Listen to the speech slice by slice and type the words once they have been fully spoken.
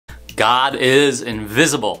God is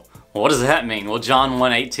invisible. Well, what does that mean? Well, John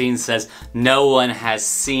 1:18 says, no one has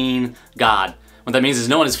seen God. What that means is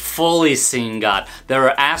no one has fully seen God. There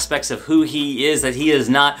are aspects of who He is that He has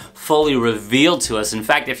not fully revealed to us. In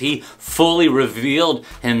fact, if He fully revealed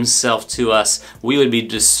Himself to us, we would be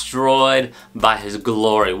destroyed by His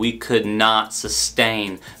glory. We could not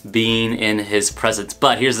sustain being in His presence.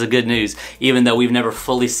 But here's the good news. Even though we've never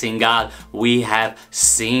fully seen God, we have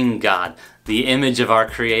seen God. The image of our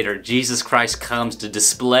Creator, Jesus Christ, comes to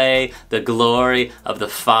display the glory of the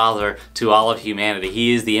Father to all of humanity.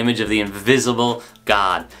 He is the image of the invisible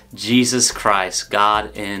God, Jesus Christ,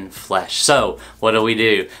 God in flesh. So, what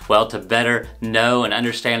do? Well, to better know and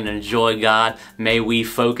understand and enjoy God, may we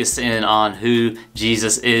focus in on who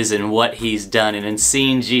Jesus is and what He's done. And in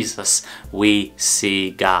seeing Jesus, we see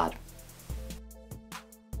God.